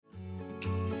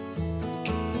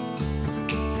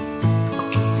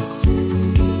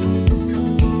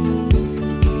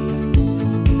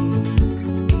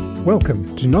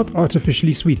Welcome to Not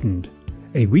Artificially Sweetened,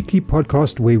 a weekly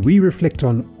podcast where we reflect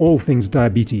on all things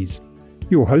diabetes.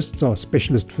 Your hosts are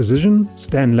specialist physician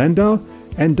Stan Landau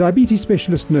and diabetes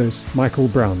specialist nurse Michael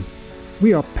Brown.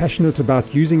 We are passionate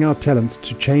about using our talents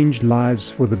to change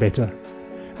lives for the better.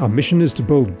 Our mission is to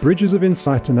build bridges of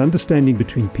insight and understanding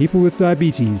between people with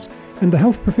diabetes and the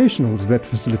health professionals that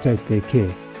facilitate their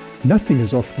care. Nothing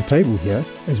is off the table here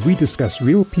as we discuss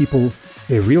real people,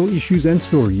 their real issues and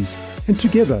stories, and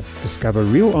together discover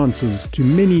real answers to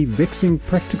many vexing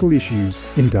practical issues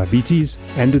in diabetes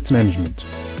and its management.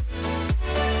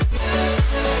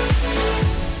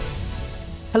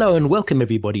 Hello and welcome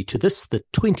everybody to this, the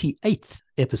 28th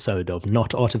episode of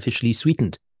Not Artificially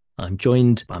Sweetened. I'm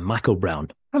joined by Michael Brown.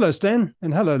 Hello Stan,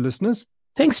 and hello listeners.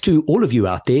 Thanks to all of you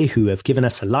out there who have given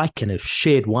us a like and have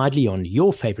shared widely on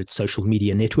your favorite social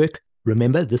media network.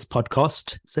 Remember, this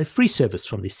podcast is a free service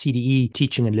from the CDE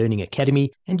Teaching and Learning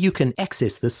Academy, and you can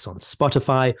access this on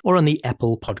Spotify or on the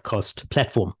Apple podcast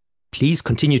platform. Please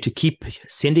continue to keep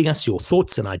sending us your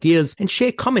thoughts and ideas and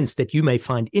share comments that you may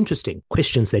find interesting,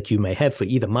 questions that you may have for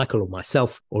either Michael or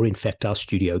myself, or in fact our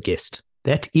studio guest.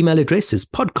 That email address is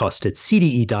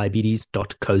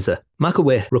podcast@cdediabetes.coza. Michael,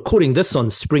 we're recording this on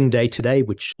Spring Day today,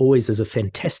 which always is a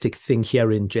fantastic thing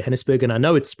here in Johannesburg. And I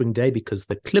know it's Spring Day because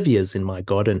the clivias in my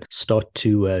garden start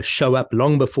to show up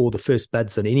long before the first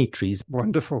buds on any trees.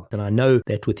 Wonderful. And I know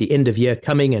that with the end of year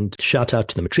coming, and shout out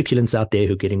to the matriculants out there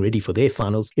who are getting ready for their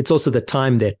finals, it's also the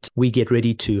time that we get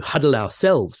ready to huddle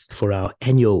ourselves for our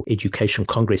annual education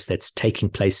congress that's taking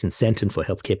place in Sandton for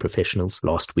healthcare professionals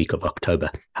last week of October.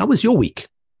 How was your week?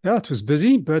 Yeah, it was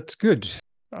busy, but good.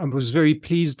 I was very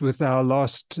pleased with our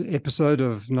last episode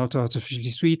of Not Artificially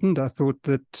Sweetened. I thought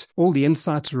that all the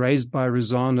insights raised by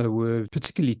Rosanna were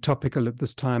particularly topical at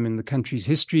this time in the country's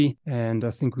history, and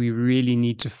I think we really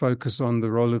need to focus on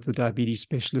the role of the diabetes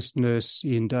specialist nurse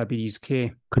in diabetes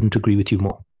care. Couldn't agree with you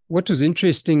more. What was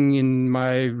interesting in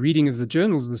my reading of the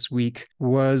journals this week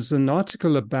was an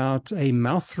article about a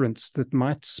mouth rinse that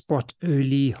might spot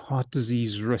early heart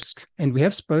disease risk. And we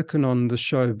have spoken on the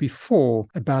show before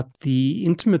about the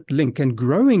intimate link and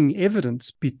growing evidence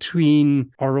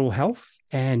between oral health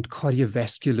and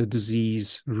cardiovascular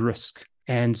disease risk.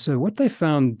 And so what they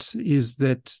found is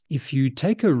that if you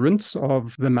take a rinse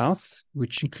of the mouth,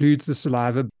 which includes the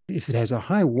saliva, if it has a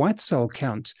high white cell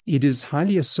count, it is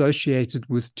highly associated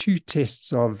with two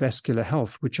tests of vascular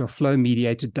health, which are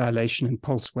flow-mediated dilation and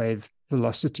pulse wave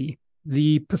velocity.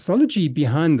 The pathology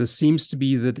behind this seems to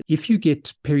be that if you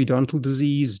get periodontal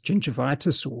disease,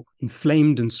 gingivitis, or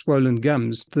inflamed and swollen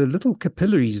gums, the little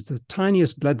capillaries, the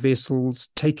tiniest blood vessels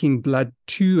taking blood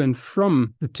to and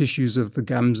from the tissues of the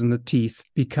gums and the teeth,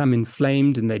 become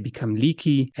inflamed and they become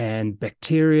leaky, and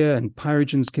bacteria and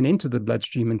pyrogens can enter the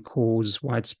bloodstream and cause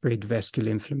widespread vascular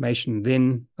inflammation.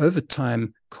 Then, over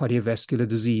time, cardiovascular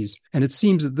disease. And it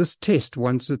seems that this test,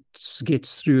 once it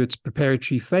gets through its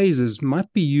preparatory phases,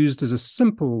 might be used as a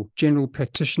simple general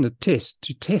practitioner test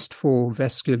to test for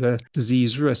vascular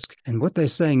disease risk. And what they're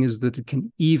saying is that it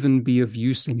can even be of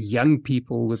use in young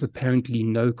people with apparently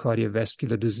no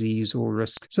cardiovascular disease or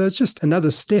risk. So it's just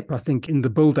another step, I think, in the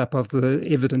build-up of the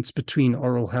evidence between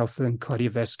oral health and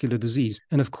cardiovascular disease.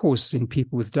 And of course, in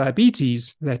people with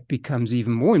diabetes, that becomes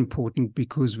even more important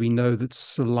because we know that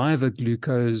saliva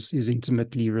glucose is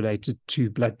intimately related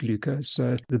to blood glucose.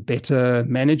 So the better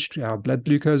managed our blood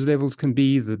glucose levels can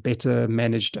be, the better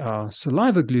managed our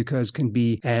saliva glucose can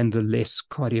be, and the less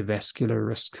cardiovascular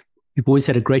risk. You've always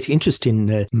had a great interest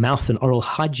in mouth and oral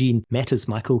hygiene matters,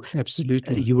 Michael.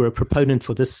 Absolutely. You were a proponent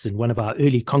for this in one of our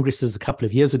early congresses a couple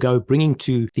of years ago, bringing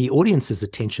to the audience's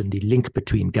attention the link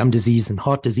between gum disease and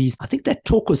heart disease. I think that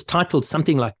talk was titled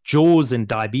something like Jaws and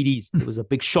Diabetes. There was a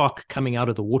big shark coming out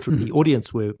of the water. The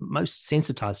audience were most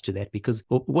sensitized to that because it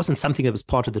wasn't something that was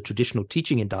part of the traditional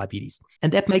teaching in diabetes.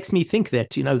 And that makes me think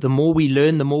that, the more we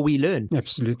learn, the more we learn.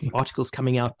 Absolutely. Articles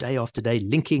coming out day after day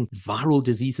linking viral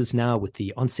diseases now with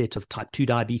the onset of type 2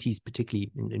 diabetes,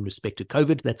 particularly in respect to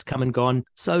COVID, that's come and gone.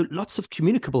 So lots of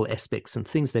communicable aspects and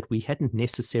things that we hadn't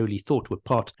necessarily thought were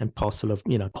part and parcel of,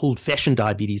 old-fashioned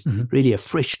diabetes, really a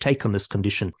fresh take on this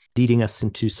condition, leading us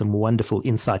into some wonderful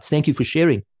insights. Thank you for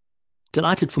sharing.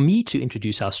 Delighted for me to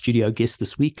introduce our studio guest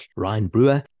this week, Ryan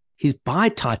Brewer. His by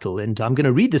title, and I'm going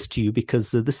to read this to you because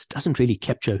this doesn't really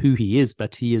capture who he is,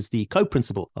 but he is the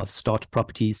co-principal of Start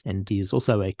Properties, and he is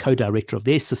also a co-director of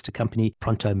their sister company,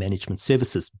 Pronto Management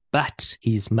Services. But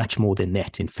he's much more than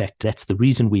that. In fact, that's the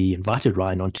reason we invited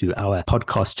Ryan onto our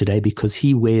podcast today, because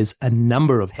he wears a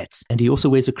number of hats, and he also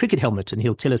wears a cricket helmet, and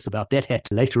he'll tell us about that hat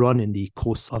later on in the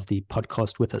course of the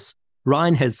podcast with us.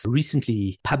 Ryan has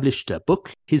recently published a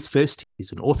book, his first.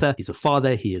 He's an author, he's a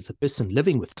father, he is a person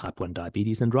living with type 1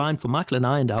 diabetes. And Ryan, for Michael and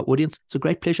I and our audience, it's a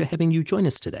great pleasure having you join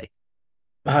us today.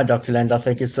 Hi, Dr. Lander.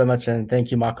 Thank you so much. And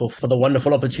thank you, Michael, for the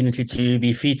wonderful opportunity to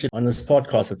be featured on this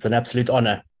podcast. It's an absolute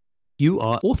honor. You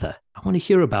are author. I want to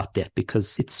hear about that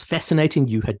because it's fascinating.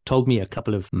 You had told me a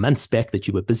couple of months back that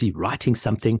you were busy writing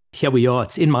something. Here we are.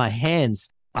 It's in my hands.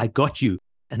 I got you.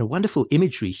 And a wonderful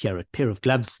imagery here, a pair of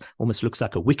gloves, almost looks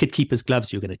like a wicketkeeper's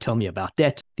gloves. You're going to tell me about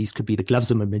that. These could be the gloves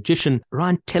of a magician.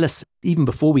 Ryan, tell us, even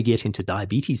before we get into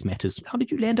diabetes matters, how did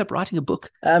you land up writing a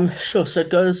book? Sure. So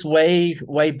it goes way,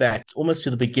 way back, almost to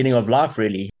the beginning of life,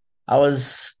 really. I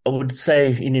would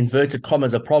say, in inverted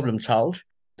commas, a problem child.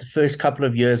 The first couple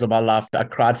of years of my life, I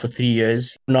cried for 3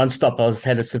 years nonstop.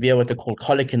 Had a severe what they call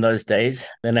colic in those days.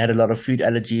 Then I had a lot of food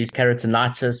allergies,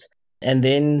 keratinitis. And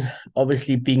then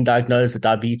obviously being diagnosed with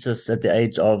diabetes at the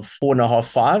age of 4.5,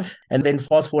 5. And then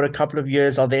fast forward a couple of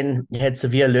years, I then had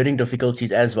severe learning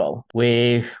difficulties as well,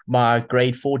 where my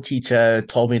grade 4 teacher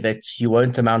told me that you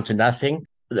won't amount to nothing.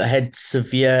 I had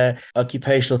severe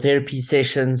occupational therapy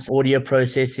sessions, audio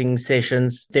processing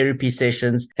sessions, therapy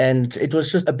sessions, and it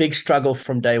was just a big struggle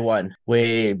from day one,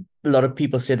 where a lot of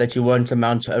people said that you won't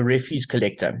amount to a refuse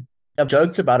collector. I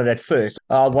joked about it at first.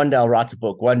 One day I'll write a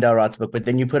book, but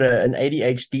then you put an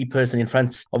ADHD person in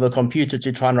front of a computer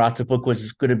to try and write a book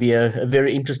was going to be a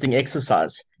very interesting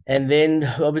exercise. And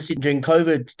then obviously during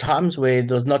COVID times where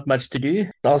there was not much to do,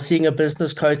 I was seeing a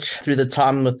business coach through the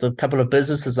time with a couple of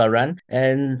businesses I run.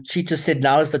 And she just said,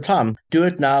 now is the time. Do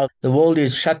it now. The world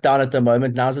is shut down at the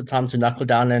moment. Now's the time to knuckle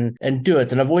down and do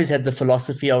it. And I've always had the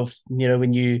philosophy of,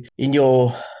 when you in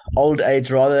your old age,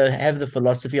 rather have the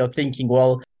philosophy of thinking,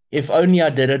 well, if only I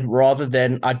did it rather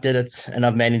than I did it and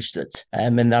I've managed it.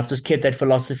 And I've just kept that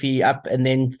philosophy up. And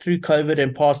then through COVID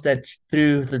and past that,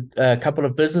 through the couple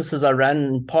of businesses I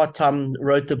ran, part-time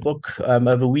wrote the book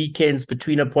over weekends,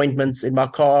 between appointments in my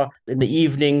car, in the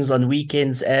evenings, on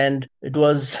weekends. And it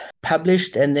was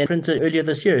published and then printed earlier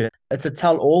this year. It's a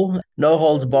tell-all, no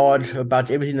holds barred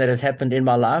about everything that has happened in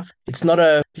my life. It's not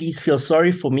a please feel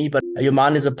sorry for me, but your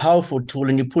mind is a powerful tool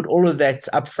and you put all of that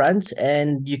up front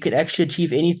and you can actually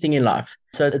achieve anything in life.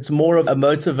 So it's more of a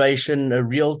motivation, a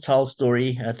real tell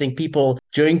story. I think people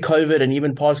during COVID and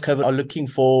even past COVID are looking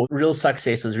for real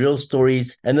successes, real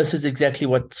stories. And this is exactly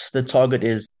what the target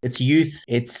is. It's youth,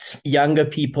 it's younger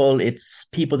people, it's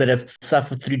people that have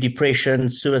suffered through depression,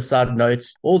 suicide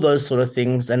notes, all those sort of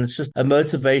things. And it's just a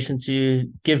motivation to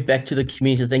give back to the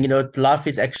community, think, life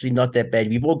is actually not that bad.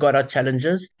 We've all got our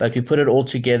challenges, but we put it all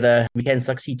together, we can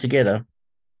succeed together.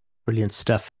 Brilliant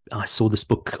stuff. I saw this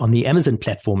book on the Amazon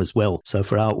platform as well. So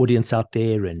for our audience out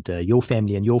there and your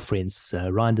family and your friends,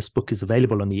 Ryan, this book is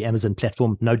available on the Amazon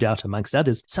platform, no doubt, amongst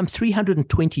others, some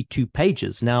 322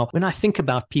 pages. Now, when I think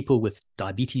about people with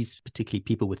diabetes, particularly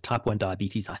people with type 1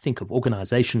 diabetes, I think of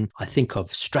organization, I think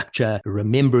of structure,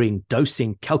 remembering,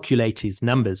 dosing, calculate his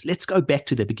numbers. Let's go back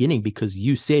to the beginning because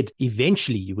you said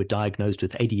eventually you were diagnosed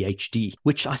with ADHD,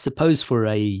 which I suppose for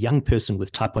a young person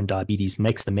with type 1 diabetes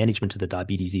makes the management of the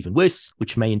diabetes even worse,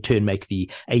 which may in turn make the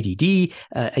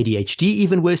ADHD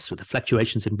even worse with the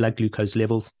fluctuations in blood glucose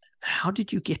levels. How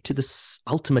did you get to this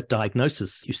ultimate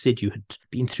diagnosis? You said you had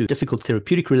been through difficult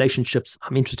therapeutic relationships.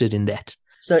 I'm interested in that.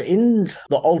 So in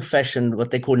the old-fashioned, what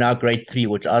they call now grade 3,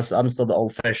 which I'm still the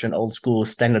old-fashioned, old-school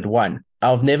standard 1,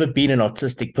 I've never been an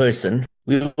autistic person.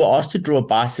 We were asked to draw a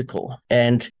bicycle,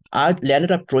 and I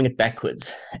landed up drawing it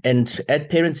backwards. And at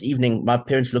parents' evening, my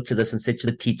parents looked at this and said to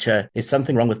the teacher, there's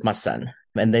something wrong with my son.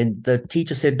 And then the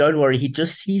teacher said, don't worry, he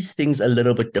just sees things a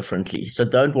little bit differently. So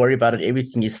don't worry about it.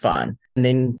 Everything is fine. And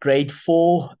then grade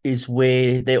 4 is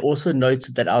where they also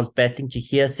noted that I was battling to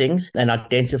hear things and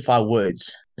identify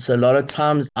words. So a lot of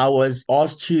times I was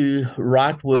asked to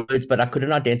write words, but I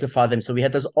couldn't identify them. So we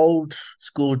had those old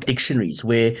school dictionaries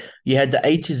where you had the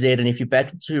A to Z. And if you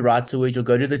battled to write a word, you'll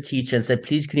go to the teacher and say,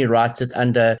 please, can you write it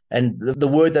under? And the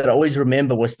word that I always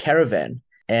remember was caravan.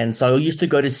 And so I used to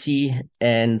go to C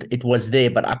and it was there,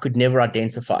 but I could never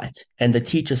identify it. And the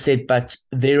teacher said, but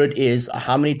there it is.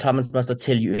 How many times must I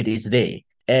tell you it is there?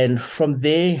 And from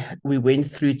there, we went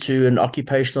through to an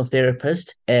occupational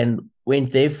therapist and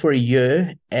went there for a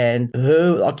year. And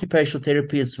her occupational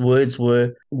therapist's words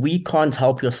were, we can't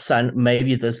help your son.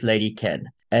 Maybe this lady can.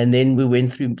 And then we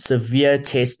went through severe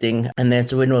testing, and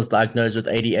that's when I was diagnosed with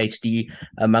ADHD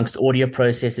amongst audio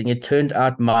processing. It turned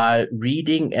out my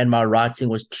reading and my writing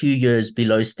was 2 years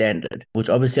below standard, which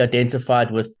obviously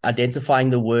identified with identifying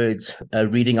the words.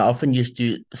 Reading, I often used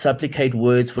to supplicate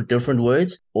words for different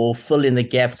words or fill in the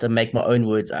gaps and make my own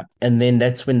words up. And then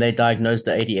that's when they diagnosed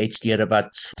the ADHD at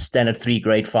about standard 3,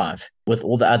 grade 5, with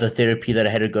all the other therapy that I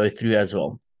had to go through as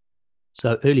well.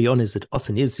 So early on, as it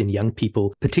often is in young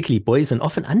people, particularly boys, and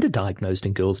often underdiagnosed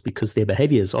in girls because their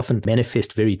behaviors often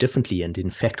manifest very differently. And in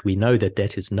fact, we know that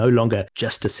that is no longer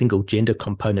just a single gender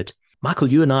component.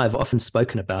 Michael, you and I have often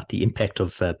spoken about the impact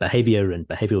of behavior and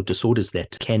behavioral disorders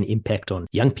that can impact on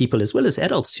young people as well as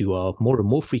adults who are more and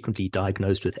more frequently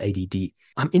diagnosed with ADD.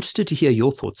 I'm interested to hear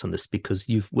your thoughts on this because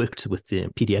you've worked with the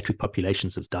pediatric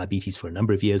populations of diabetes for a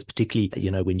number of years, particularly,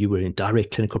 when you were in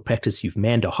direct clinical practice, you've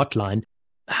manned a hotline.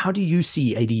 How do you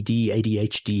see ADD,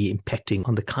 ADHD impacting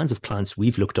on the kinds of clients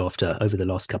we've looked after over the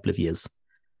last couple of years?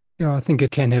 Yeah, I think it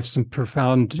can have some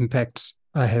profound impacts.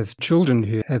 I have children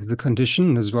who have the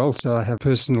condition as well, so I have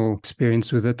personal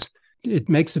experience with it. It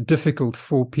makes it difficult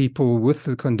for people with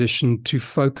the condition to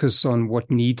focus on what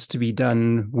needs to be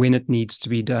done, when it needs to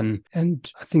be done.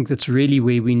 And I think that's really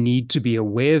where we need to be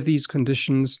aware of these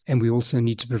conditions, and we also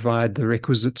need to provide the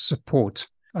requisite support.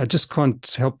 I just can't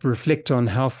help reflect on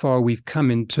how far we've come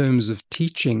in terms of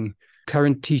teaching.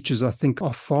 Current teachers, I think,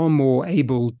 are far more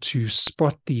able to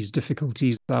spot these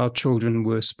difficulties. Our children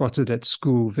were spotted at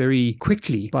school very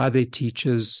quickly by their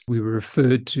teachers. We were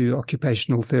referred to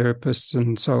occupational therapists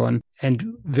and so on.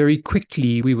 And very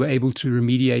quickly, we were able to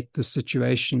remediate the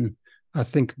situation. I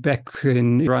think back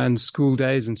in Ryan's school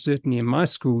days, and certainly in my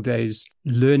school days,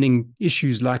 learning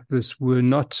issues like this were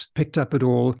not picked up at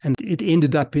all. And it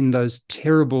ended up in those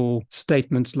terrible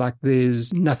statements like,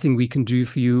 there's nothing we can do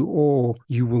for you, or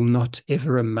you will not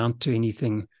ever amount to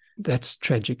anything. That's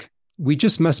tragic. We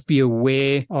just must be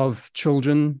aware of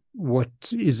children, what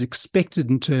is expected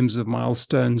in terms of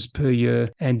milestones per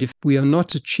year. And if we are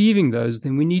not achieving those,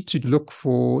 then we need to look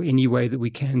for any way that we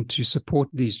can to support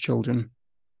these children.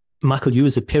 Michael, you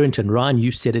as a parent, and Ryan,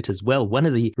 you said it as well. One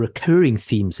of the recurring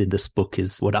themes in this book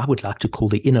is what I would like to call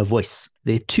the inner voice.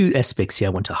 There are two aspects here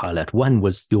I want to highlight. One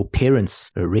was your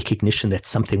parents' recognition that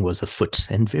something was afoot.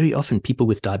 And very often people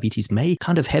with diabetes may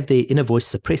kind of have their inner voice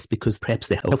suppressed because perhaps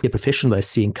the healthcare professional they're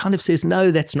seeing kind of says,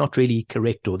 no, that's not really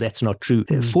correct, or that's not true.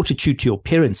 Fortitude to your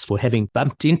parents for having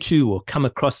bumped into or come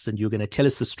across, and you're going to tell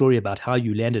us the story about how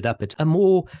you landed up at a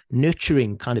more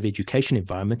nurturing kind of education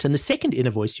environment. And the second inner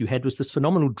voice you had was this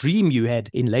phenomenal dream you had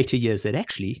in later years that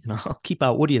actually, and I'll keep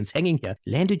our audience hanging here,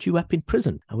 landed you up in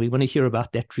prison. And we want to hear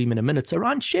about that dream in a minute. So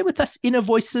Ryan, share with us inner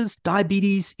voices,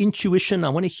 diabetes, intuition. I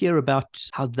want to hear about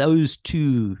how those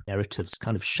two narratives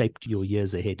kind of shaped your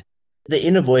years ahead. The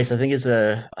inner voice, I think,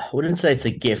 I wouldn't say it's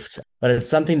a gift, but it's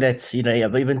something that,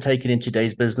 I've even taken in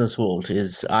today's business world.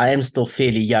 Is I am still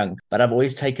fairly young, but I've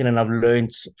always taken and I've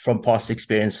learned from past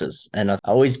experiences. And I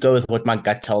always go with what my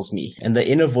gut tells me. And the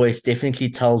inner voice definitely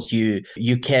tells you,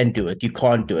 you can do it, you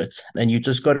can't do it. And you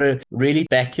just got to really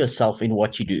back yourself in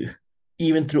what you do.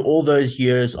 Even through all those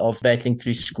years of battling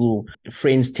through school,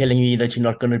 friends telling you that you're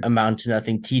not going to amount to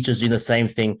nothing, teachers doing the same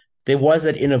thing. There was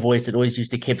that inner voice that always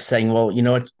used to keep saying, well, you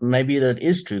know what, maybe that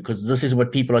is true because this is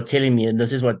what people are telling me and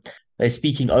this is what they're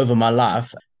speaking over my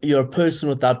life. You're a person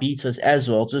with diabetes as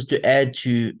well, just to add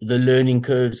to the learning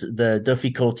curves, the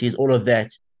difficulties, all of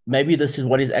that. Maybe this is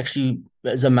what is actually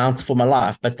is amount for my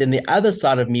life. But then the other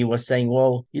side of me was saying,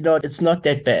 well, it's not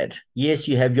that bad. Yes,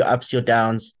 you have your ups, your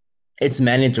downs. It's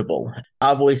manageable.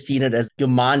 I've always seen it as your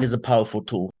mind is a powerful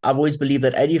tool. I've always believed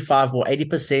that 85 or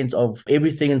 80% of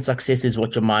everything in success is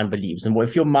what your mind believes. And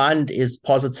if your mind is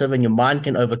positive and your mind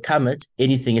can overcome it,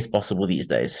 anything is possible these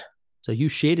days. So you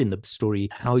shared in the story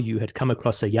how you had come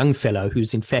across a young fellow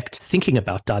who's in fact thinking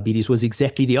about diabetes was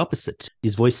exactly the opposite.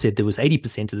 His voice said there was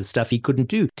 80% of the stuff he couldn't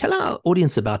do. Tell our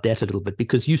audience about that a little bit,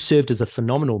 because you served as a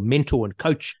phenomenal mentor and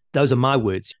coach. Those are my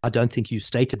words. I don't think you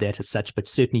stated that as such, but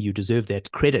certainly you deserve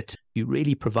that credit. You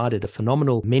really provided a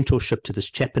phenomenal mentorship to this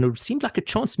chap, and it seemed like a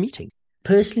chance meeting.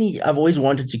 Personally, I've always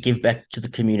wanted to give back to the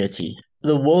community.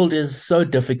 The world is so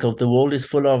difficult. The world is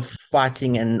full of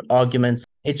fighting and arguments.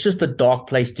 It's just a dark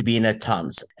place to be in at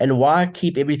times. And why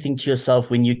keep everything to yourself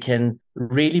when you can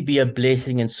really be a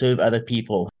blessing and serve other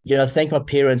people? Thank my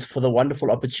parents for the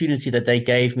wonderful opportunity that they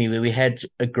gave me, where we had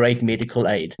a great medical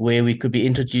aid, where we could be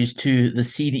introduced to the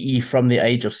CDE from the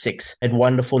age of 6, had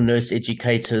wonderful nurse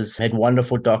educators, had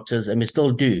wonderful doctors, and we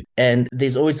still do. And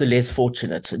there's always the less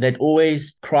fortunate that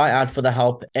always cry out for the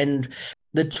help. And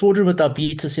the children with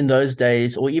diabetes in those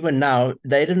days, or even now,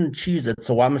 they didn't choose it,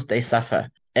 so why must they suffer?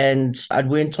 And I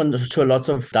went on to a lot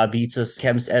of diabetes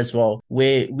camps as well,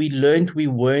 where we learned we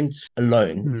weren't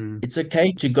alone. It's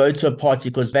okay to go to a party,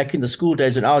 because back in the school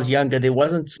days when I was younger, there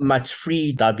wasn't much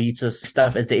free diabetes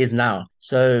stuff as there is now.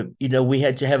 So, we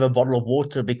had to have a bottle of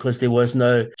water because there was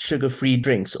no sugar-free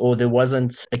drinks, or there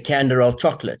wasn't a candle of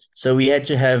chocolate. So we had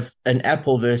to have an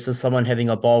apple versus someone having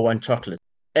a bar one chocolate.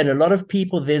 And a lot of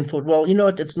people then thought, well, you know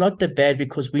what, it's not that bad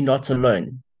because we're not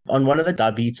alone. On one of the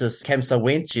diabetes camps I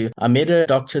went to, I met a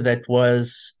doctor that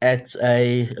was at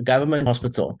a government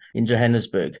hospital in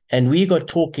Johannesburg. And we got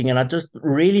talking, and I just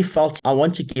really felt I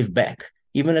want to give back.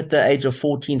 Even at the age of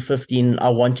 14, 15, I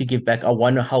want to give back. I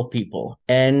want to help people.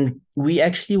 And we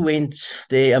actually went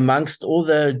there amongst all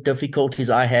the difficulties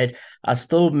I had. I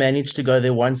still managed to go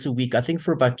there once a week, I think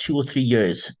for about 2 or 3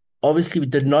 years. Obviously, we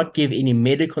did not give any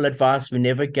medical advice. We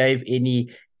never gave any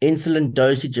insulin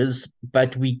dosages,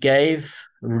 but we gave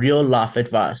real life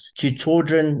advice to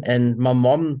children. And my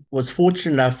mom was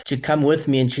fortunate enough to come with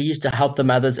me, and she used to help the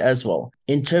mothers as well.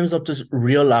 In terms of just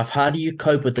real life, how do you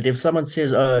cope with it? If someone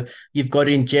says, oh, you've got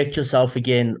to inject yourself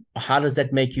again, how does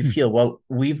that make you feel? Well,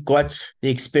 we've got the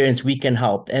experience, we can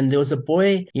help. And there was a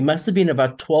boy, he must have been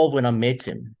about 12 when I met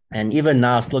him. And even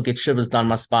now, I still get shivers down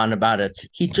my spine about it.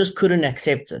 He just couldn't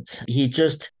accept it. He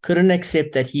just couldn't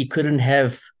accept that he couldn't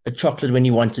have a chocolate when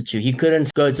he wanted to. He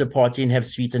couldn't go to a party and have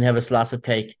sweets and have a slice of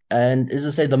cake. And as I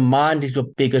say, the mind is your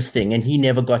biggest thing, and he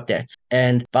never got that.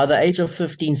 And by the age of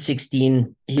 15,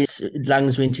 16, his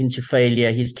lungs went into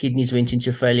failure, his kidneys went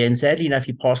into failure, and sadly enough,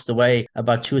 he passed away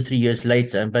about 2 or 3 years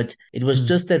later. But it was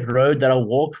just that road that I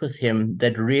walked with him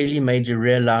that really made you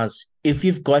realize, if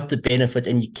you've got the benefit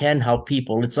and you can help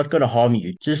people, it's not going to harm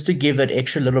you. Just to give that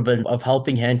extra little bit of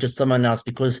helping hand to someone else,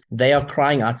 because they are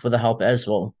crying out for the help as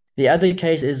well. The other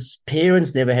case is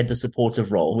parents never had the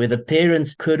supportive role, where the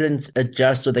parents couldn't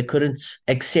adjust or they couldn't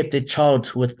accept a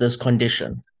child with this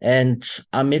condition. And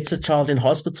I met a child in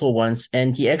hospital once,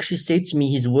 and he actually said to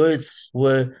me, his words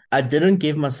were, I didn't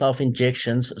give myself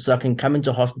injections so I can come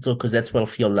into hospital because that's where I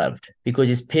feel loved. Because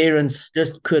his parents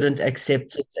just couldn't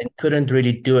accept it and couldn't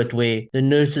really do it, where the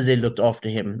nurses, they looked after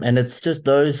him. And it's just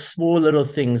those small little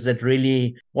things that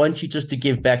really want you just to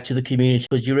give back to the community,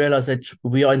 because you realize that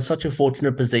we are in such a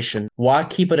fortunate position. Why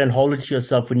keep it and hold it to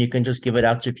yourself when you can just give it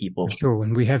out to people? Sure.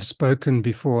 And we have spoken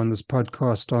before on this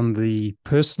podcast on the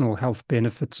personal health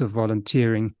benefits of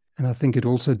volunteering. And I think it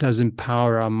also does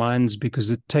empower our minds,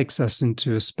 because it takes us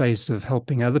into a space of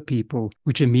helping other people,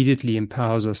 which immediately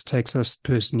empowers us, takes us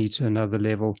personally to another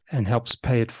level, and helps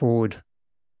pay it forward.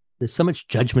 There's so much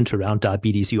judgment around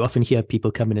diabetes. You often hear people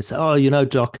come in and say, oh, you know,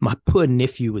 doc, my poor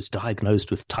nephew was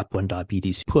diagnosed with type 1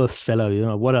 diabetes. Poor fellow, you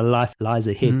know, what a life lies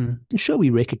ahead. And sure,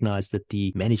 we recognize that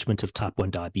the management of type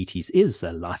 1 diabetes is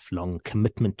a lifelong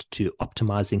commitment to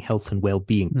optimizing health and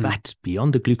well-being. But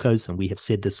beyond the glucose, and we have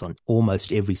said this on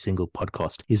almost every single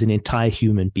podcast, is an entire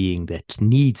human being that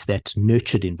needs that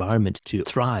nurtured environment to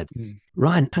thrive.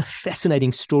 Ryan, a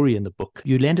fascinating story in the book.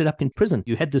 You landed up in prison.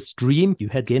 You had this dream. You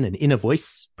had, again, an inner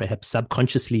voice, perhaps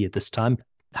subconsciously at this time.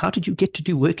 How did you get to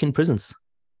do work in prisons?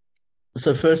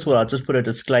 So first of all, I'll just put a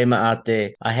disclaimer out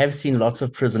there. I have seen lots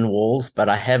of prison walls, but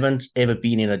I haven't ever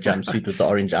been in a jumpsuit with the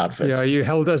orange outfit. Yeah, you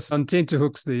held us on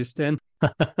tenterhooks there, Stan.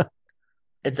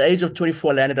 At the age of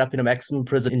 24, I landed up in a maximum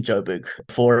prison in Joburg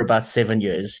for about 7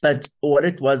 years. But what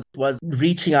it was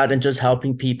reaching out and just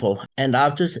helping people. And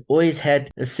I've just always had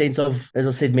a sense of, as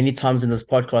I said many times in this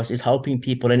podcast, is helping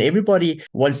people. And everybody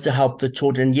wants to help the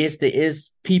children. Yes, there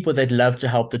is people that love to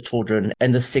help the children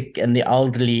and the sick and the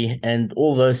elderly and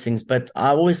all those things. But I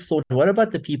always thought, what about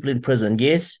the people in prison?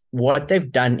 Yes, what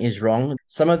they've done is wrong.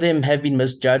 Some of them have been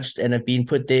misjudged and have been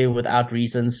put there without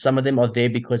reasons. Some of them are there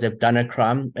because they've done a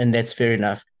crime, and that's fair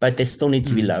enough. But they still need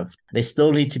to be loved. They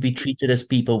still need to be treated as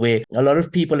people, where a lot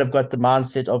of people have got the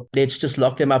mindset of, let's just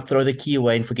lock them up, throw the key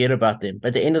away and forget about them. But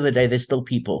at the end of the day, they're still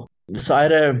people. So I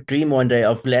had a dream one day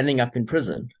of landing up in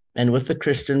prison. And with the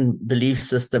Christian belief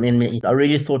system in me, I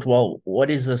really thought, well, what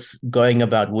is this going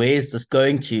about? Where is this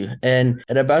going to? And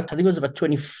at about, I think it was about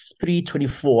 23,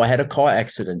 24, I had a car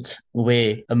accident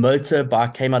where a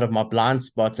motorbike came out of my blind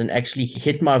spot and actually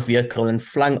hit my vehicle and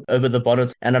flung over the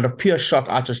bonnet. And out of pure shock,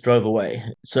 I just drove away.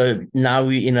 So now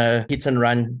we're in a hit and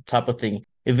run type of thing.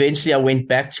 Eventually, I went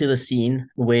back to the scene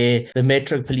where the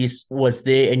Metro Police was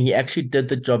there, and he actually did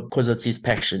the job because it's his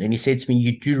passion. And he said to me,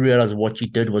 you do realize what you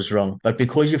did was wrong, but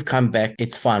because you've come back,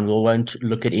 it's fine. We won't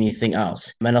look at anything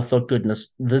else. And I thought,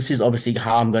 goodness, this is obviously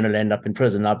how I'm going to land up in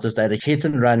prison. I've just had a hit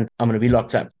and run. I'm going to be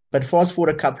locked up. But fast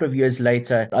forward a couple of years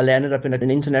later, I landed up in an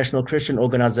international Christian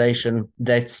organization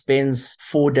that spends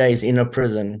 4 days in a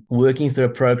prison working through a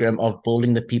program of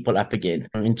building the people up again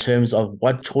in terms of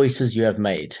what choices you have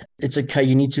made. It's okay.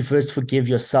 You need to first forgive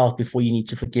yourself before you need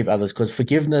to forgive others, because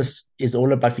forgiveness is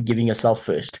all about forgiving yourself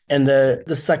first. And the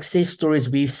success stories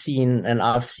we've seen and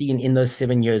I've seen in those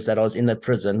 7 years that I was in the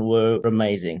prison were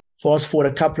amazing. Fast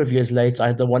forward a couple of years later, I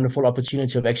had the wonderful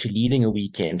opportunity of actually leading a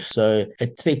weekend. So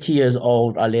at 30 years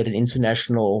old, I led an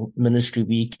international ministry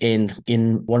weekend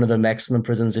in one of the maximum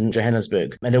prisons in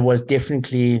Johannesburg. And it was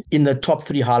definitely in the top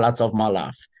 3 highlights of my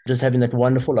life. just having that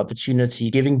wonderful opportunity,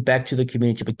 giving back to the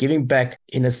community, but giving back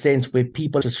in a sense where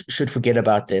people just should forget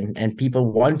about them and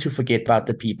people want to forget about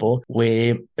the people,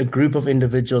 where a group of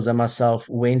individuals and myself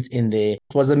went in there.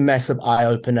 It was a massive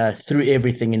eye-opener through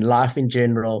everything in life in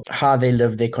general, how they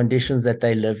live, their conditions that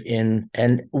they live in.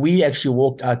 And we actually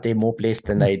walked out there more blessed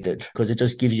than they did, because it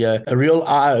just gives you a real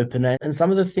eye-opener. And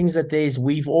some of the things that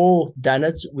we've all done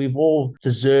it, we've all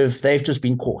deserved, they've just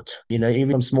been caught.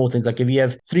 Even from small things, like if you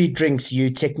have 3 drinks, you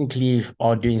technically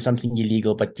are doing something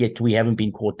illegal, but yet we haven't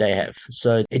been caught, they have.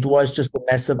 So it was just a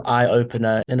massive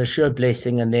eye-opener and a sure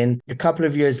blessing. And then a couple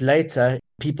of years later,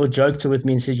 people joked with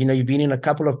me and said, you've been in a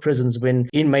couple of prisons when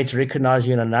inmates recognize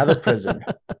you in another prison.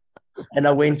 And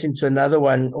I went into another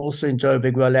one also in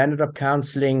Joburg, where I ended up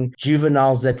counseling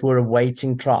juveniles that were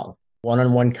awaiting trial.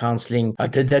 One-on-one counseling. I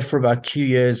did that for about 2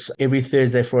 years, every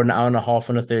Thursday for an hour and a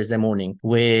half on a Thursday morning,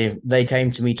 where they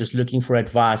came to me just looking for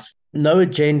advice. No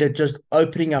agenda, just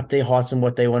opening up their hearts and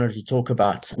what they wanted to talk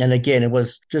about. And again, it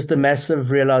was just a massive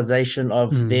realization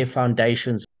of their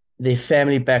foundations, their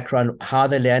family background, how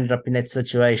they landed up in that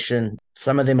situation.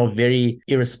 Some of them are very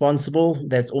irresponsible,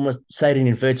 that almost, say it in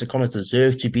inverted commas,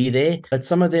 deserve to be there. But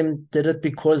some of them did it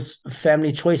because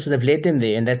family choices have led them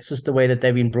there. And that's just the way that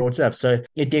they've been brought up. So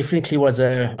it definitely was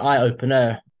an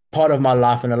eye-opener, part of my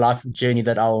life and a life journey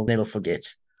that I'll never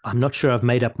forget. I'm not sure I've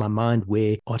made up my mind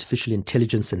where artificial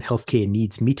intelligence and healthcare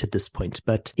needs meet at this point,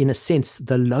 but in a sense,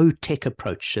 the low-tech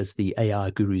approach, as the AI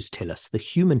gurus tell us, the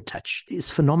human touch is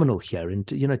phenomenal here.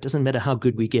 And, it doesn't matter how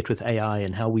good we get with AI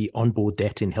and how we onboard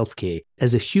that in healthcare.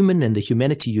 As a human and the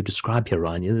humanity you describe here,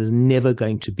 Ryan, there's never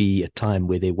going to be a time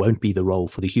where there won't be the role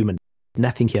for the human.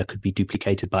 Nothing here could be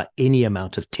duplicated by any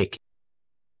amount of tech.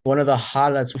 One of the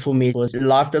highlights for me was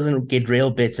life doesn't get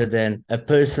real better than a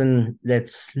person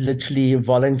that's literally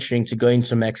volunteering to go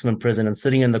into maximum prison and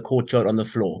sitting in the courtyard on the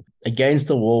floor against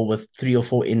the wall with 3 or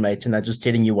 4 inmates, and they're just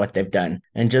telling you what they've done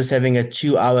and just having a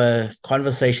 2-hour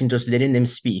conversation, just letting them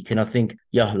speak. And I think,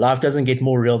 life doesn't get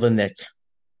more real than that.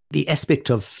 The aspect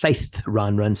of faith,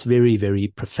 Ryan, runs very, very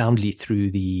profoundly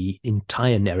through the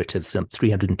entire narrative, some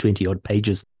 320 odd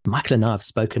pages. Michael and I have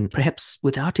spoken, perhaps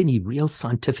without any real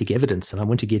scientific evidence, and I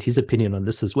want to get his opinion on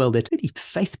this as well, that really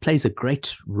faith plays a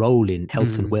great role in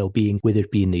health and well-being, whether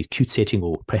it be in the acute setting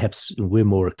or perhaps we're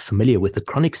more familiar with the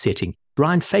chronic setting.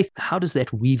 Ryan, faith, how does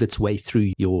that weave its way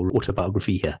through your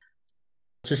autobiography here?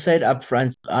 To say it up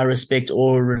front, I respect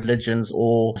all religions,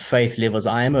 all faith levels.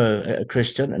 I am a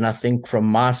Christian, and I think from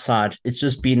my side, it's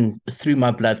just been through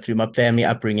my blood, through my family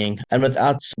upbringing. And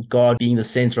without God being the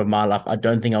center of my life, I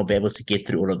don't think I'll be able to get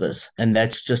through all of this. And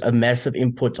that's just a massive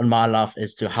input on my life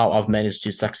as to how I've managed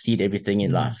to succeed everything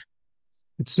in life.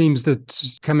 It seems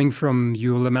that coming from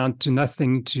you'll amount to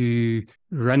nothing to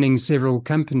running several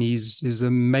companies is a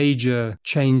major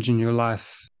change in your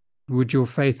life. Would your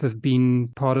faith have been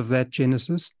part of that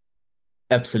genesis?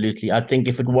 Absolutely. I think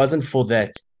if it wasn't for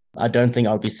that, I don't think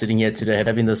I'll be sitting here today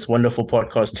having this wonderful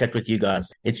podcast chat with you guys.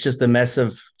 It's just a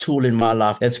massive tool in my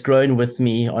life that's grown with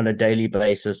me on a daily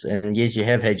basis. And yes, you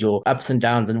have had your ups and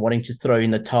downs and wanting to throw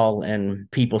in the towel and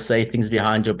people say things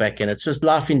behind your back. And it's just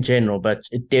life in general. But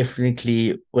it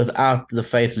definitely, without the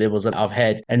faith levels that I've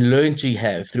had and learned to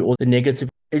have through all the negative,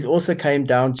 it also came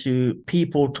down to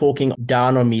people talking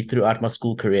down on me throughout my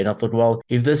school career. And I thought, well,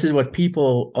 if this is what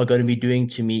people are going to be doing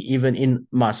to me, even in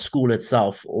my school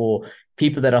itself, or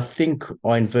people that I think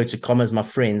are inverted commas, my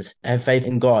friends, have faith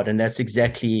in God. And that's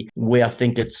exactly where I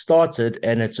think it started.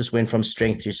 And it just went from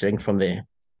strength to strength from there.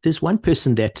 There's one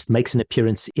person that makes an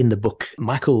appearance in the book.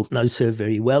 Michael knows her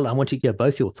very well. I want to hear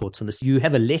both your thoughts on this. You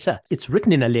have a letter. It's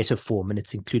written in a letter form and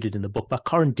it's included in the book by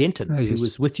Corin Denton, who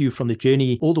was with you from the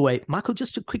journey all the way. Michael,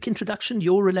 just a quick introduction,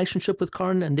 your relationship with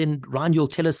Corin, and then Ryan, you'll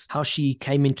tell us how she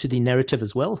came into the narrative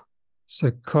as well. So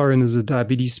Corin is a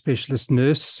diabetes specialist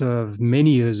nurse of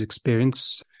many years'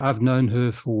 experience. I've known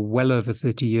her for well over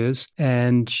 30 years,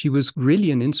 and she was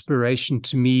really an inspiration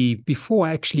to me before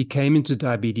I actually came into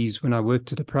diabetes. When I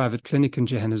worked at a private clinic in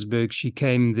Johannesburg, she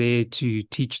came there to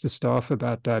teach the staff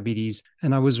about diabetes,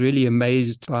 and I was really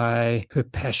amazed by her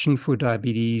passion for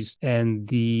diabetes and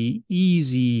the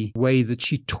easy way that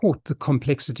she taught the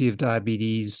complexity of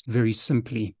diabetes very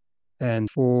simply. And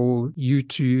for you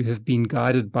to have been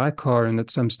guided by Corin at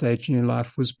some stage in your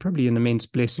life was probably an immense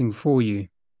blessing for you.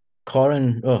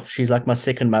 Corin, she's like my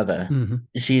second mother. Mm-hmm.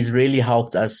 She's really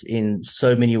helped us in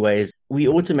so many ways. We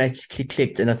automatically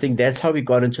clicked, and I think that's how we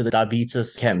got into the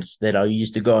diabetes camps that I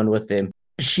used to go on with them.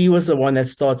 She was the one that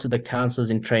started the counselors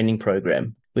in training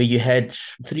program, where you had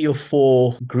 3 or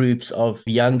 4 groups of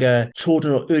younger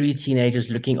children or early teenagers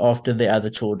looking after their other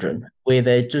children, where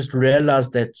they just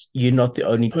realized that you're not the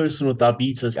only person with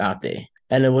diabetes out there.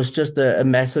 And it was just a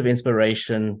massive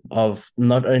inspiration of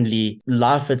not only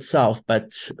life itself, but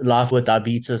life with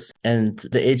diabetes and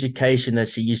the education that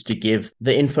she used to give,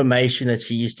 the information that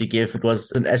she used to give. It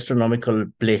was an astronomical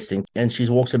blessing. And she's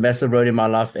walked a massive road in my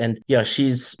life. And yeah,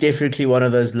 she's definitely one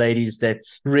of those ladies that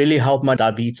really helped my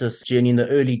diabetes journey in the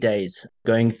early days,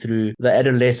 going through the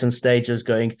adolescent stages,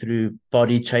 going through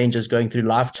body changes, going through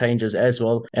life changes as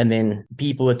well, and then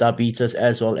people with diabetes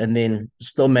as well, and then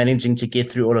still managing to get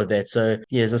through all of that. So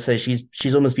yeah, as I say,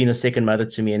 she's almost been a second mother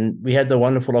to me, and we had the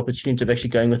wonderful opportunity of actually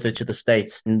going with her to the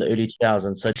States in the early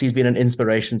 2000s. So she's been an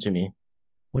inspiration to me.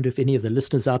 Wonder if any of the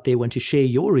listeners out there want to share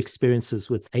your experiences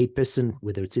with a person,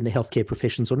 whether it's in the healthcare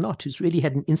professions or not, who's really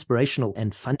had an inspirational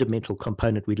and fundamental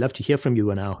component. We'd love to hear from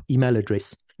you on our email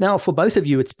address. Now, for both of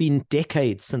you, it's been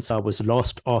decades since I was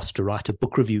last asked to write a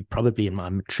book review, probably in my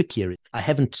matric year. I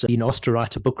haven't been asked to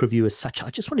write a book review as such. I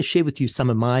just want to share with you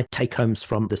some of my take-homes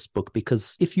from this book,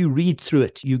 because if you read through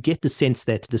it, you get the sense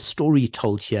that the story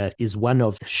told here is one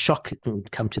of shock when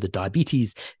it comes to the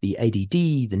diabetes, the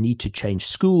ADD, the need to change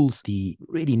schools, the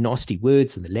really nasty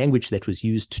words and the language that was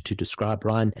used to describe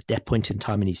Ryan at that point in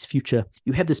time in his future.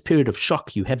 You have this period of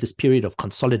shock, you have this period of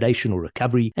consolidation or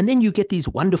recovery, and then you get these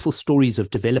wonderful stories of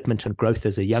development and growth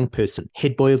as a young person,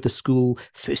 head boy of the school,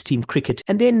 first team cricket.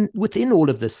 And then within all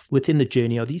of this, within the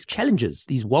journey are these challenges,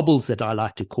 these wobbles that I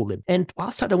like to call them. And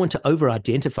whilst I don't want to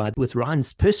over-identify with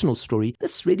Ryan's personal story,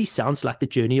 this really sounds like the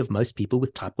journey of most people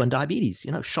with type 1 diabetes,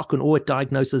 shock and awe at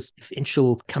diagnosis,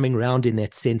 eventual coming round in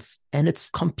that sense. And it's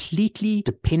completely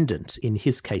dependent in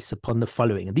his case upon the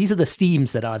following. And these are the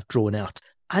themes that I've drawn out.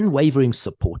 Unwavering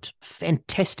support,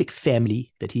 fantastic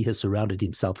family that he has surrounded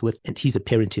himself with, and he's a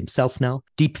parent himself now.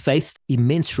 Deep faith,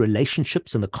 immense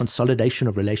relationships and the consolidation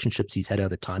of relationships he's had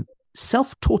over time.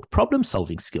 Self-taught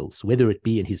problem-solving skills, whether it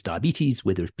be in his diabetes,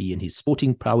 whether it be in his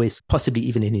sporting prowess, possibly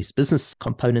even in his business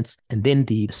components, and then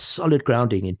the solid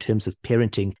grounding in terms of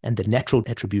parenting and the natural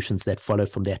attributions that follow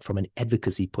from that from an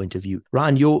advocacy point of view.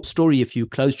 Ryan, your story, if you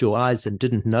closed your eyes and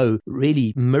didn't know,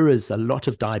 really mirrors a lot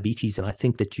of diabetes, and I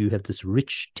think that you have this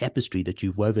rich tapestry that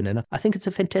you've woven, and I think it's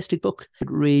a fantastic book.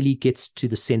 It really gets to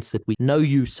the sense that we know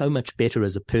you so much better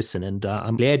as a person, and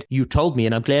I'm glad you told me,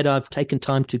 and I'm glad I've taken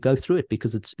time to go through it,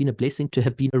 because it's been a blessing to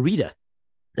have been a reader.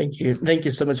 Thank you. Thank you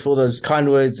so much for those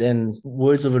kind words and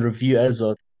words of a review as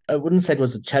well. I wouldn't say it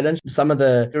was a challenge. Some of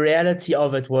the reality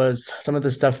of it was some of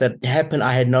the stuff that happened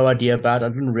I had no idea about. I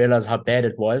didn't realize how bad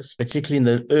it was, particularly in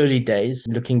the early days,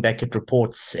 looking back at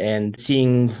reports and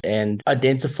seeing and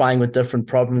identifying with different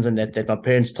problems and that my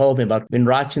parents told me about when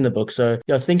writing the book. So,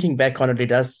 thinking back on it, it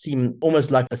does seem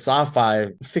almost like a sci-fi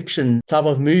fiction type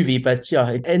of movie. But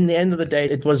in the end of the day,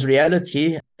 it was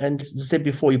reality. And as I said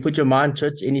before, you put your mind to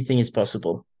it, anything is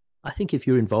possible. I think if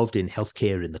you're involved in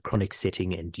healthcare in the chronic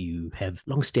setting and you have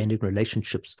long-standing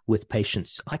relationships with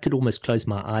patients, I could almost close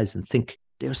my eyes and think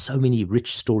there are so many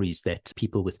rich stories that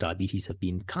people with diabetes have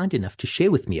been kind enough to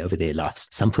share with me over their lives,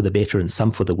 some for the better and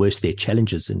some for the worse, their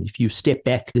challenges. And if you step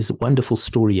back, there's a wonderful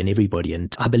story in everybody.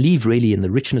 And I believe really in the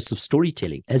richness of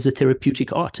storytelling as a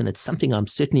therapeutic art. And it's something I'm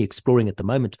certainly exploring at the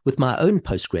moment with my own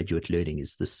postgraduate learning,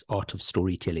 is this art of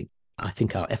storytelling. I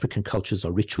think our African cultures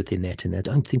are rich within that, and I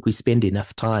don't think we spend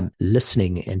enough time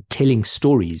listening and telling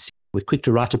stories. We're quick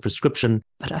to write a prescription,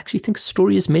 but I actually think a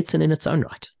story is medicine in its own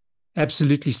right.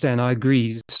 Absolutely, Stan. I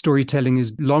agree. Storytelling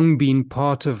has long been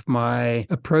part of my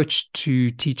approach to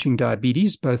teaching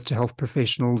diabetes, both to health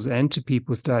professionals and to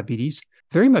people with diabetes.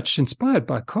 Very much inspired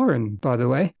by Corinne, by the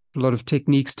way. A lot of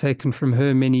techniques taken from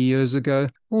her many years ago.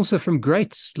 Also from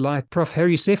greats like Prof.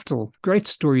 Harry Seftel, great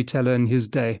storyteller in his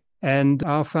day, and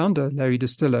our founder, Larry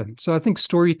Distiller. So I think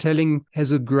storytelling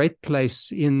has a great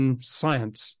place in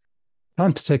science.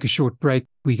 Time to take a short break.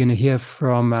 We're going to hear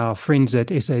from our friends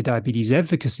at SA Diabetes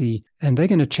Advocacy, and they're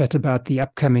going to chat about the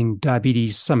upcoming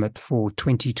Diabetes Summit for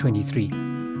 2023.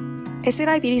 SA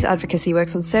Diabetes Advocacy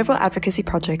works on several advocacy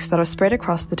projects that are spread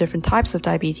across the different types of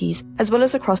diabetes, as well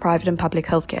as across private and public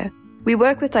healthcare. We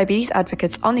work with diabetes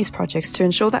advocates on these projects to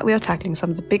ensure that we are tackling some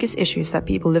of the biggest issues that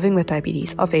people living with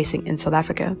diabetes are facing in South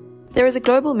Africa. There is a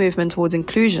global movement towards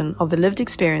inclusion of the lived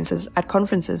experiences at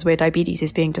conferences where diabetes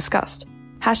is being discussed.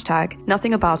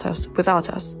 #Nothing about us without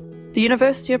us. The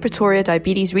University of Pretoria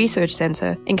Diabetes Research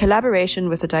Centre, in collaboration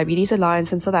with the Diabetes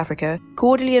Alliance in South Africa,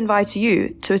 cordially invites you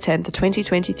to attend the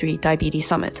 2023 Diabetes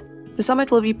Summit. The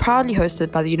summit will be proudly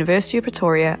hosted by the University of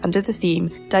Pretoria under the theme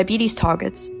Diabetes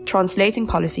Targets, Translating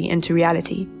Policy into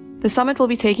Reality. The summit will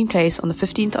be taking place on the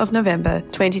 15th of November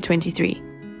 2023.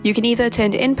 You can either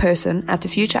attend in person at the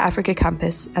Future Africa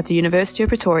campus at the University of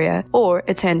Pretoria or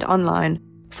attend online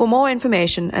For more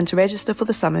information and to register for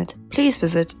the summit, please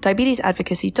visit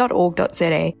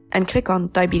diabetesadvocacy.org.za and click on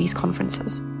Diabetes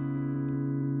Conferences.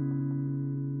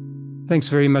 Thanks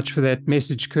very much for that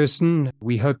message, Kirsten.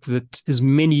 We hope that as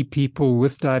many people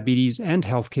with diabetes and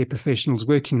healthcare professionals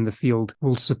working in the field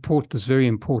will support this very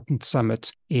important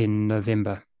summit in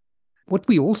November. What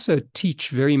we also teach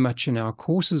very much in our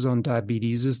courses on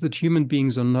diabetes is that human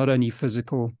beings are not only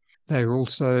physical, they're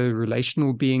also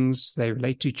relational beings. They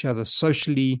relate to each other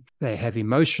socially. They have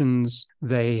emotions.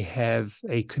 They have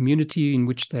a community in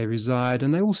which they reside,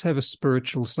 and they also have a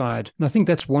spiritual side. And I think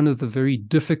that's one of the very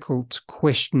difficult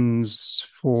questions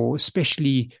for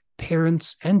especially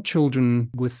parents and children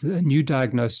with a new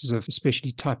diagnosis of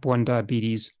especially type 1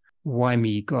 diabetes. Why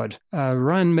me, God?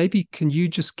 Ryan, maybe can you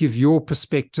just give your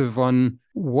perspective on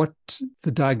what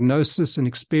the diagnosis and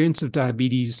experience of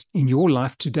diabetes in your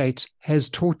life to date has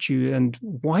taught you, and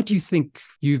why do you think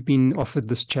you've been offered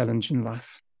this challenge in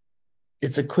life?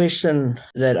 It's a question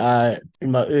that I,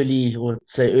 in my early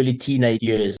teenage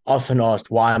years, often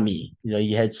asked, why me?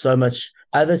 You had so much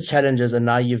other challenges, and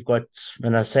now you've got,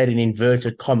 and I say it in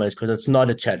inverted commas because it's not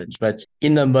a challenge, but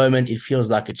in the moment it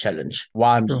feels like a challenge.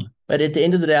 Why Sure. me? But at the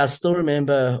end of the day, I still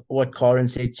remember what Karen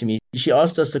said to me. She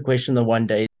asked us the question the one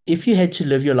day, if you had to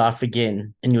live your life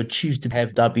again and you'd choose to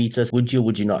have diabetes, would you or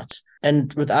would you not?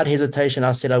 And without hesitation,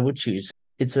 I said I would choose.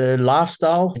 It's a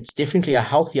lifestyle. It's definitely a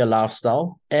healthier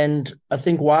lifestyle. And I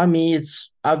think why me,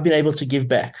 I've been able to give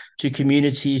back to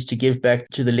communities, to give back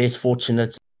to the less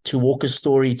fortunate, to walk a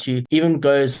story, to even go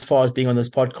as far as being on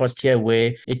this podcast here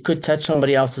where it could touch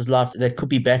somebody else's life that could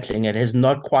be battling and has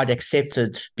not quite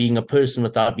accepted being a person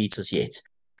with diabetes yet.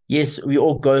 Yes, we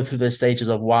all go through the stages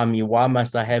of why me, why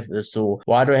must I have this, or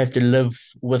why do I have to live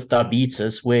with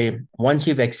diabetes, where once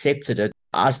you've accepted it,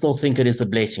 I still think it is a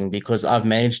blessing because I've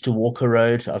managed to walk a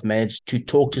road. I've managed to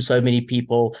talk to so many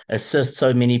people, assist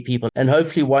so many people, and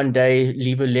hopefully one day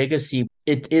leave a legacy.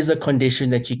 It is a condition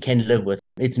that you can live with.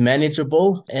 It's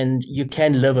manageable and you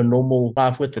can live a normal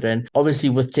life with it. And obviously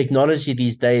with technology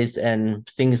these days and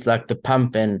things like the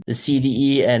pump and the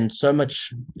CDE and so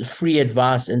much free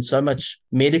advice and so much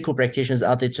medical practitioners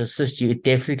out there to assist you, it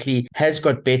definitely has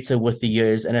got better with the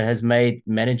years and it has made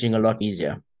managing a lot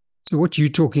easier. So what you're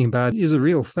talking about is a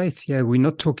real faith here. We're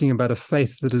not talking about a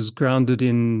faith that is grounded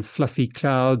in fluffy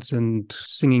clouds and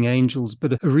singing angels,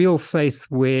 but a real faith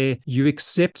where you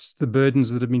accept the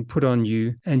burdens that have been put on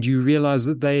you and you realize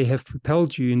that they have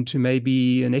propelled you into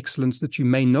maybe an excellence that you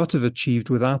may not have achieved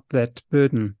without that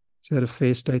burden. Is that a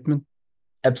fair statement?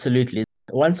 Absolutely.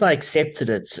 Once I accepted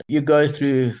it, you go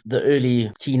through the early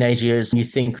teenage years and you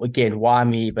think, again, why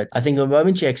me? But I think the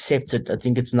moment you accept it, I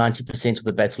think it's 90% of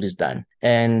the battle is done.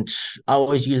 And I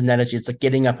always use an analogy. It's like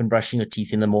getting up and brushing your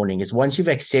teeth in the morning. Is once you've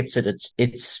accepted it,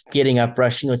 it's getting up,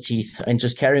 brushing your teeth and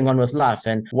just carrying on with life.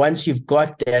 And once you've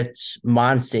got that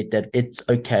mindset that it's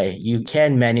okay, you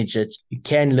can manage it, you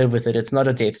can live with it. It's not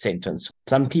a death sentence.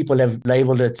 Some people have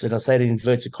labeled it, and I say it in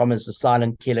inverted commas, a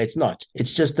silent killer. It's not.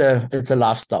 It's just it's a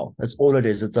lifestyle. That's all it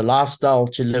is. It's a lifestyle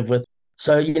to live with.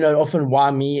 So, often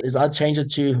why me is I change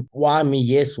it to why me?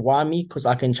 Yes, why me? Because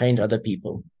I can change other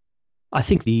people. I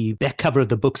think the back cover of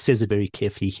the book says it very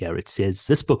carefully here. It says,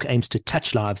 this book aims to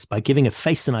touch lives by giving a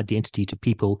face and identity to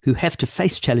people who have to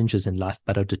face challenges in life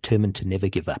but are determined to never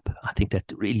give up. I think that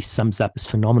really sums up this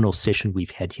phenomenal session we've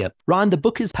had here. Ryan, the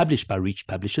book is published by Reach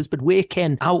Publishers, but where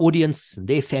can our audience and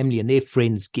their family and their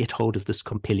friends get hold of this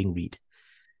compelling read?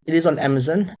 It is on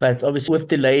Amazon, but obviously with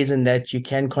delays in that, you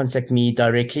can contact me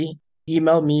directly.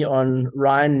 Email me on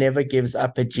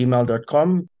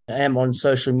ryannevergivesup@gmail.com. I am on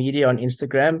social media on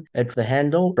Instagram at the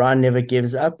handle Ryan Never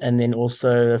Gives Up, and then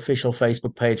also official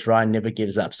Facebook page Ryan Never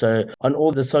Gives Up. So on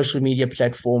all the social media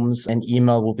platforms, and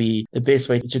email will be the best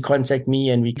way to contact me,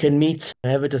 and we can meet,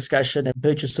 have a discussion and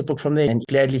purchase the book from there and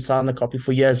gladly sign the copy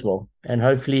for you as well. And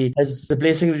hopefully, as the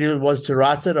blessing it was to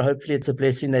write it, or hopefully it's a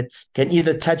blessing that can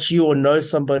either touch you or know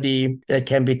somebody that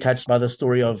can be touched by the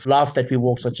story of life that we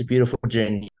walk such a beautiful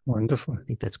journey. Wonderful. I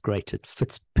think that's great. It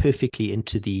fits perfectly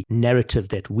into the narrative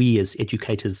that we as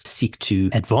educators seek to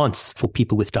advance for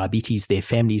people with diabetes, their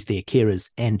families, their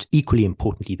carers, and equally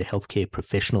importantly, the healthcare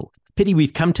professional. Pity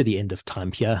we've come to the end of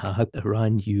time here. I hope,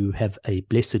 Ryan, you have a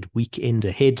blessed weekend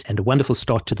ahead and a wonderful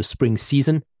start to the spring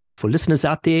season. For listeners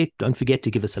out there, don't forget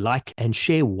to give us a like and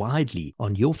share widely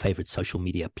on your favorite social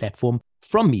media platform.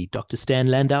 From me, Dr. Stan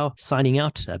Landau, signing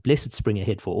out. A blessed spring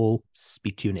ahead for all.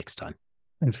 Speak to you next time.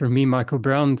 And from me, Michael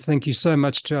Brown, thank you so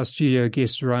much to our studio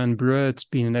guest, Ryan Brewer. It's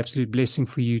been an absolute blessing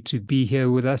for you to be here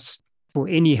with us. For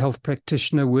any health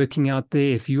practitioner working out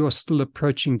there, if you are still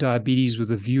approaching diabetes with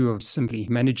a view of simply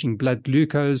managing blood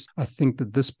glucose, I think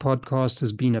that this podcast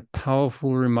has been a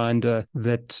powerful reminder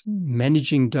that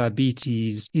managing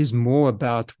diabetes is more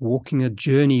about walking a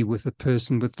journey with a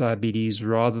person with diabetes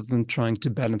rather than trying to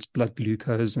balance blood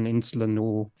glucose and insulin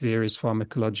or various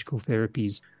pharmacological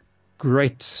therapies.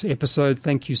 Great episode.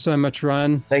 Thank you so much,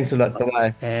 Ryan. Thanks a lot.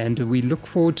 Bye-bye. And we look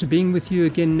forward to being with you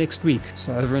again next week.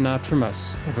 So over and out from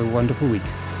us. Have a wonderful week.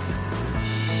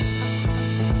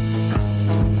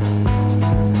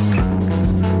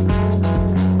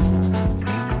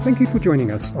 Thank you for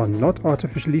joining us on Not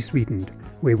Artificially Sweetened,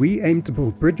 where we aim to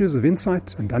build bridges of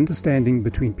insight and understanding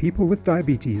between people with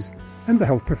diabetes and the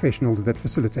health professionals that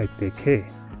facilitate their care.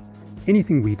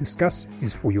 Anything we discuss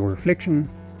is for your reflection,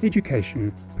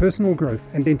 education, personal growth,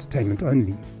 and entertainment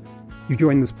only. You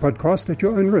join this podcast at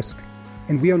your own risk,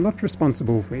 and we are not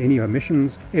responsible for any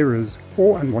omissions, errors,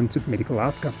 or unwanted medical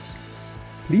outcomes.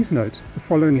 Please note the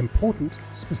following important,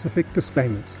 specific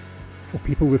disclaimers. For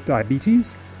people with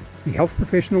diabetes, the health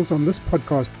professionals on this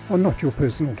podcast are not your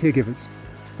personal caregivers.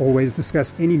 Always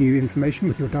discuss any new information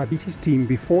with your diabetes team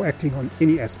before acting on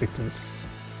any aspect of it.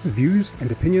 The views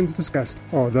and opinions discussed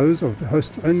are those of the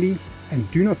hosts only and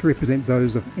do not represent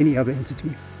those of any other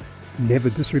entity. Never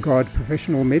disregard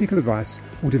professional medical advice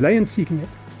or delay in seeking it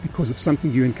because of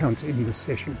something you encounter in this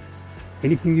session.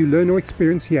 Anything you learn or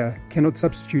experience here cannot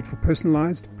substitute for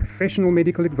personalized, professional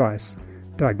medical advice,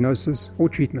 diagnosis, or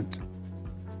treatment.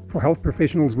 For health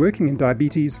professionals working in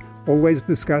diabetes, always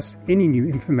discuss any new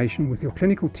information with your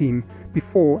clinical team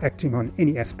before acting on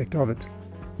any aspect of it.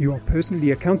 You are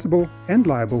personally accountable and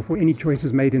liable for any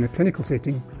choices made in a clinical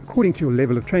setting according to your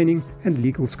level of training and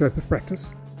legal scope of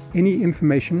practice. Any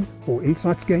information or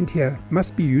insights gained here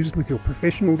must be used with your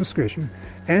professional discretion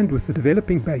and with the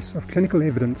developing base of clinical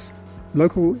evidence,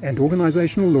 local and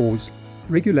organizational laws,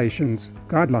 regulations,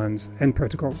 guidelines, and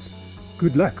protocols.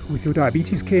 Good luck with your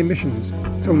diabetes care missions.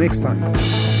 Till next time.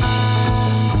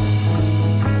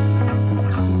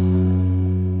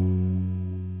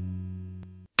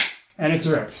 And it's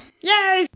a wrap.